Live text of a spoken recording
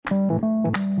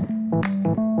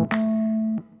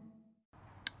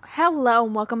Hello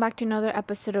and welcome back to another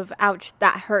episode of Ouch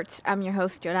That Hurts. I'm your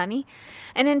host Yorani,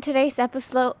 and in today's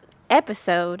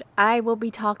episode, I will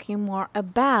be talking more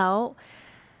about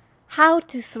how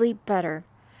to sleep better.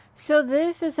 So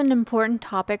this is an important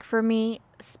topic for me,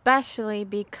 especially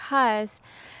because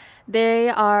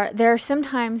there are some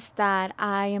times that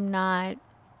I am not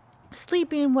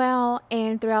sleeping well,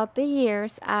 and throughout the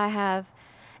years I have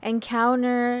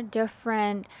encountered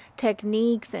different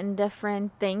techniques and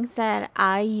different things that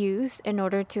I use in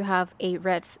order to have a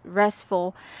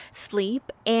restful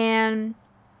sleep. And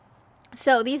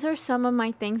so these are some of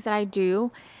my things that I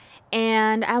do,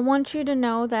 and I want you to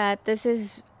know that this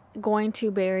is going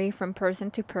to vary from person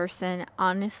to person.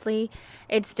 Honestly,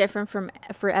 it's different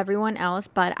for everyone else,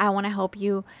 but I want to help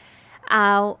you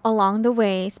out along the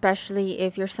way, especially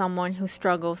if you're someone who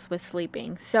struggles with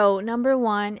sleeping. So, number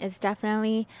one is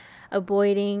definitely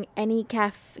avoiding any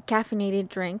caffeinated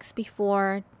drinks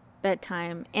before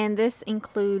bedtime, and this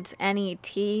includes any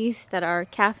teas that are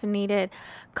caffeinated,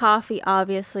 coffee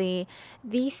obviously.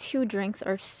 These two drinks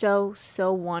are so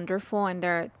wonderful,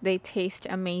 and they taste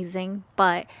amazing,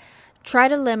 but try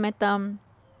to limit them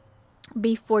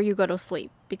before you go to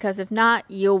sleep, because if not,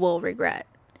 you will regret.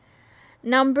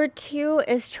 Number two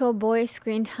is to avoid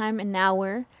screen time an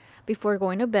hour before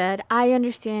going to bed. I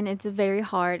understand it's very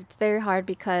hard. It's very hard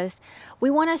because we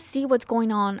want to see what's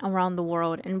going on around the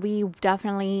world, and we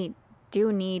definitely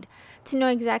do need to know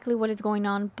exactly what is going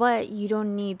on, but you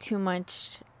don't need too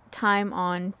much time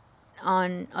on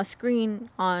a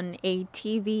screen, on a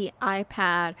TV,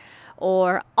 iPad,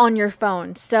 or on your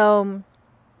phone. So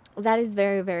that is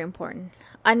very important.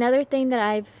 Another thing that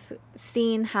I've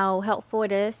seen how helpful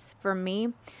it is for me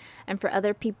and for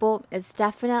other people is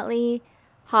definitely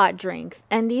hot drinks.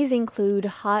 And these include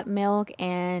hot milk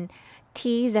and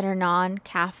teas that are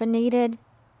non-caffeinated.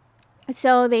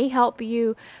 So they help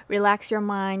you relax your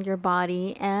mind, your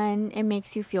body, and it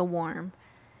makes you feel warm.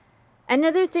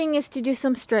 Another thing is to do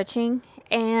some stretching,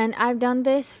 and I've done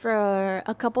this for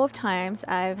a couple of times.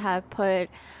 I have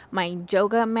put my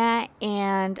yoga mat,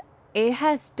 and it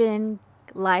has been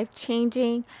life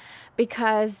changing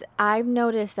because I've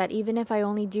noticed that even if I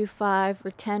only do 5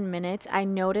 or 10 minutes, I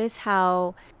notice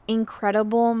how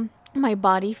incredible my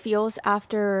body feels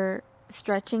after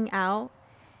stretching out.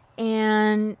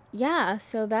 And yeah,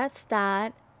 so that's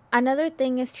that. Another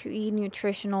thing is to eat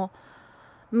nutritional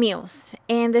meals,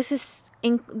 and this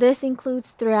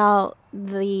includes throughout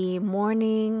the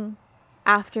morning,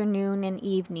 afternoon, and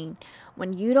evening.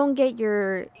 When you don't get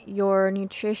your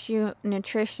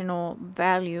nutritional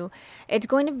value, it's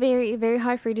going to be very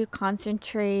hard for you to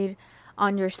concentrate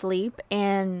on your sleep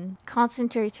and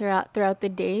concentrate throughout the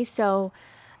day. So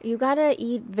you gotta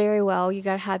eat very well. You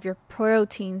gotta have your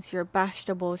proteins, your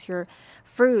vegetables, your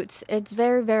fruits. It's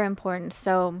very important.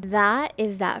 So that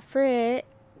is that for it.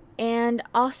 And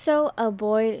also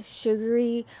avoid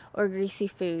sugary or greasy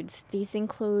foods. These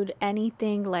include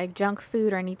anything like junk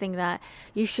food or anything that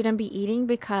you shouldn't be eating,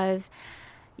 because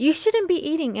you shouldn't be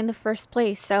eating in the first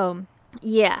place. So,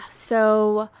 yeah.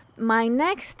 So, my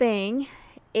next thing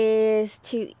is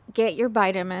to get your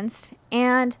vitamins.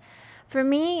 And for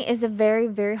me, is a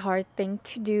very hard thing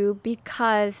to do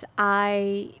because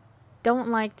I don't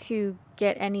like to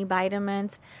get any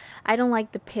vitamins. I don't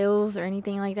like the pills or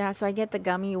anything like that, so I get the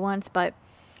gummy ones. But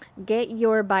get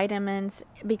your vitamins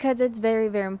because it's very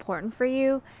important for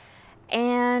you.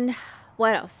 And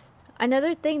what else?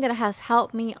 Another thing that has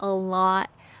helped me a lot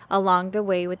along the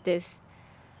way with this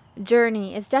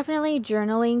journey is definitely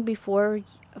journaling before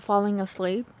falling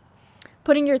asleep.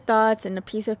 Putting your thoughts in a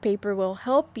piece of paper will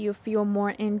help you feel more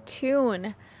in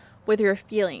tune with your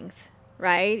feelings,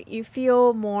 right? You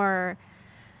feel more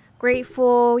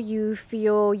grateful, you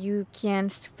feel you can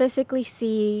physically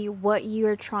see what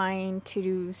you're trying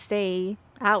to say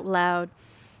out loud,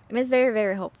 and it's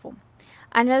very helpful.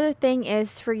 Another thing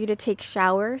is for you to take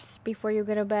showers before you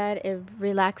go to bed. It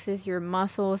relaxes your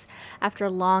muscles after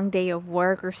a long day of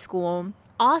work or school.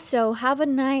 Also, have a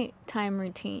nighttime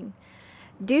routine.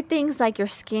 Do things like your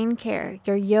skincare,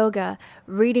 your yoga,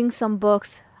 reading some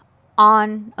books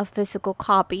on a physical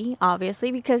copy,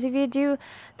 obviously, because if you do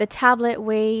the tablet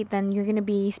way, then you're going to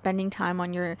be spending time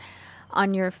on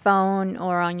your phone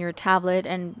or on your tablet,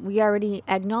 and we already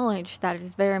acknowledged that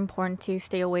it's very important to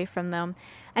stay away from them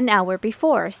an hour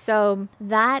before. So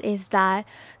that is that.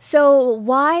 So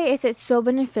why is it so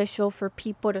beneficial for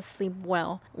people to sleep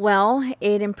well? Well,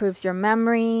 it improves your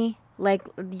memory, like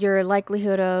your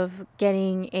likelihood of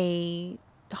getting a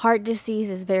heart disease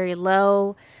is very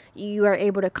low. You are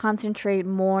able to concentrate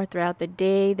more throughout the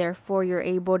day. Therefore, you're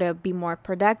able to be more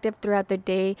productive throughout the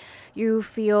day. You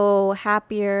feel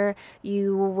happier.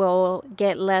 You will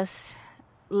get less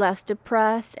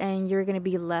depressed, and you're going to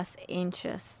be less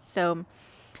anxious. So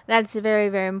that's very,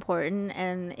 very important,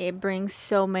 and it brings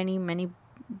so many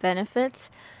benefits.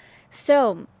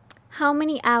 So, how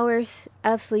many hours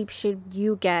of sleep should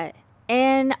you get?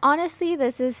 And honestly,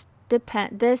 this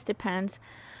depends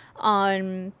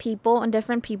on people, and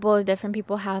different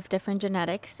people have different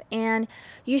genetics, and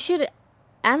you should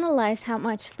analyze how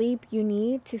much sleep you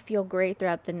need to feel great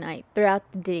throughout the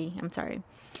day. I'm sorry.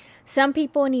 Some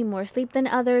people need more sleep than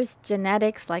others.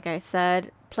 Genetics, like I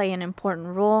said, play an important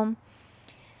role.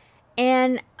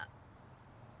 And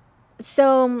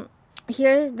so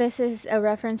this is a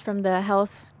reference from the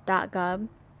health.gov,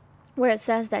 where it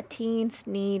says that teens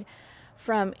need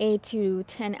from 8 to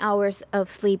 10 hours of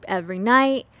sleep every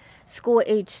night.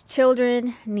 School-aged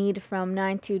children need from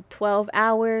 9 to 12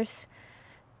 hours.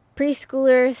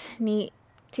 Preschoolers need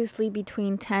to sleep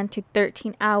between 10 to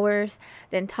 13 hours.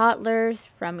 Then toddlers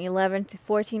from 11 to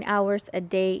 14 hours a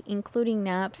day, including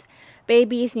naps.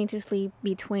 Babies need to sleep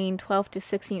between 12 to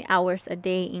 16 hours a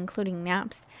day, including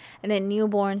naps. And then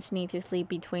newborns need to sleep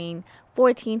between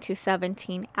 14 to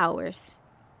 17 hours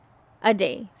a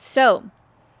day. So,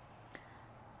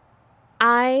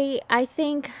 I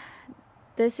think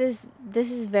this is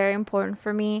very important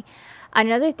for me.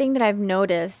 Another thing that I've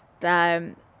noticed, that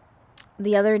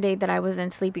the other day that I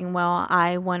wasn't sleeping well,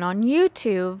 I went on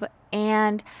YouTube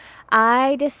and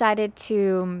I decided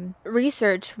to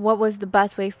research what was the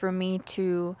best way for me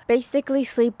to basically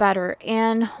sleep better.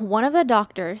 And one of the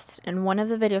doctors in one of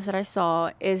the videos that I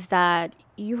saw is that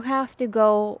you have to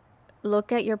go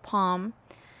look at your palm,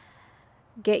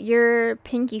 get your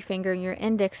pinky finger, your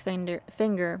index finger,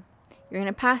 you're going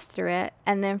to pass through it,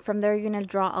 and then from there you're going to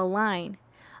draw a line.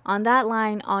 On that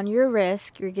line on your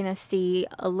wrist, you're going to see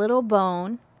a little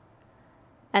bone.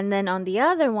 And then on the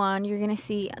other one, you're going to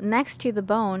see next to the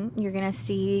bone, you're going to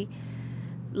see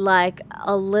like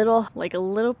a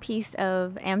little piece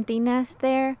of emptiness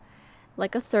there,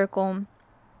 like a circle.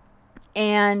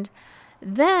 And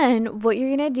then what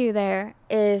you're going to do there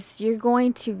is you're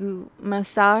going to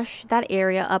massage that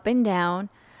area up and down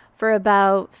for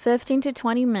about 15 to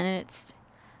 20 minutes.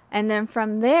 And then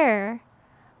from there,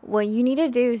 what you need to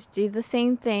do is do the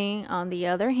same thing on the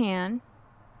other hand.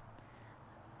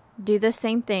 Do the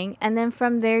same thing. And then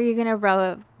from there, you're going to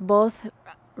rub both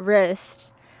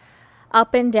wrists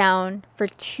up and down for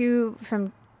 2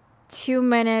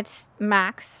 minutes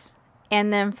max.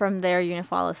 And then from there, you're going to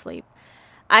fall asleep.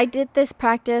 I did this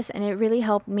practice and it really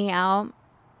helped me out.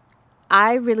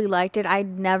 I really liked it. I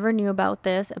never knew about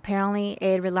this. Apparently,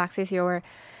 it relaxes your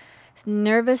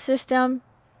nervous system.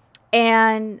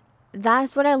 And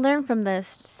that's what I learned from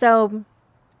this. So,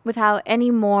 without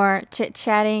any more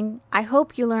chit-chatting, I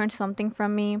hope you learned something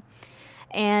from me.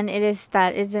 And it is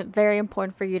that it's very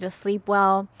important for you to sleep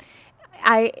well.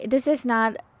 This is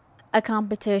not a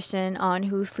competition on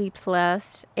who sleeps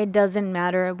less. It doesn't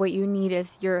matter. What you need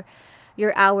is your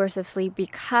hours of sleep,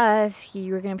 because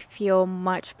you're going to feel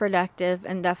much productive,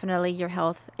 and definitely your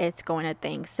health is going to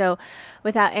thank. So,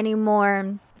 without any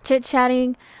more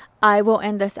chit-chatting, I will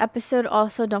end this episode.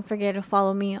 Also, don't forget to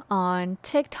follow me on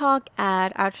TikTok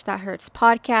at Ouch That Hurts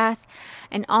Podcast.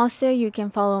 And also, you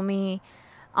can follow me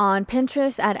on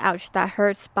Pinterest at Ouch That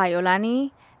Hurts by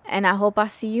Yolani. And I hope I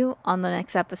see you on the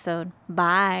next episode.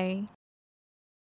 Bye.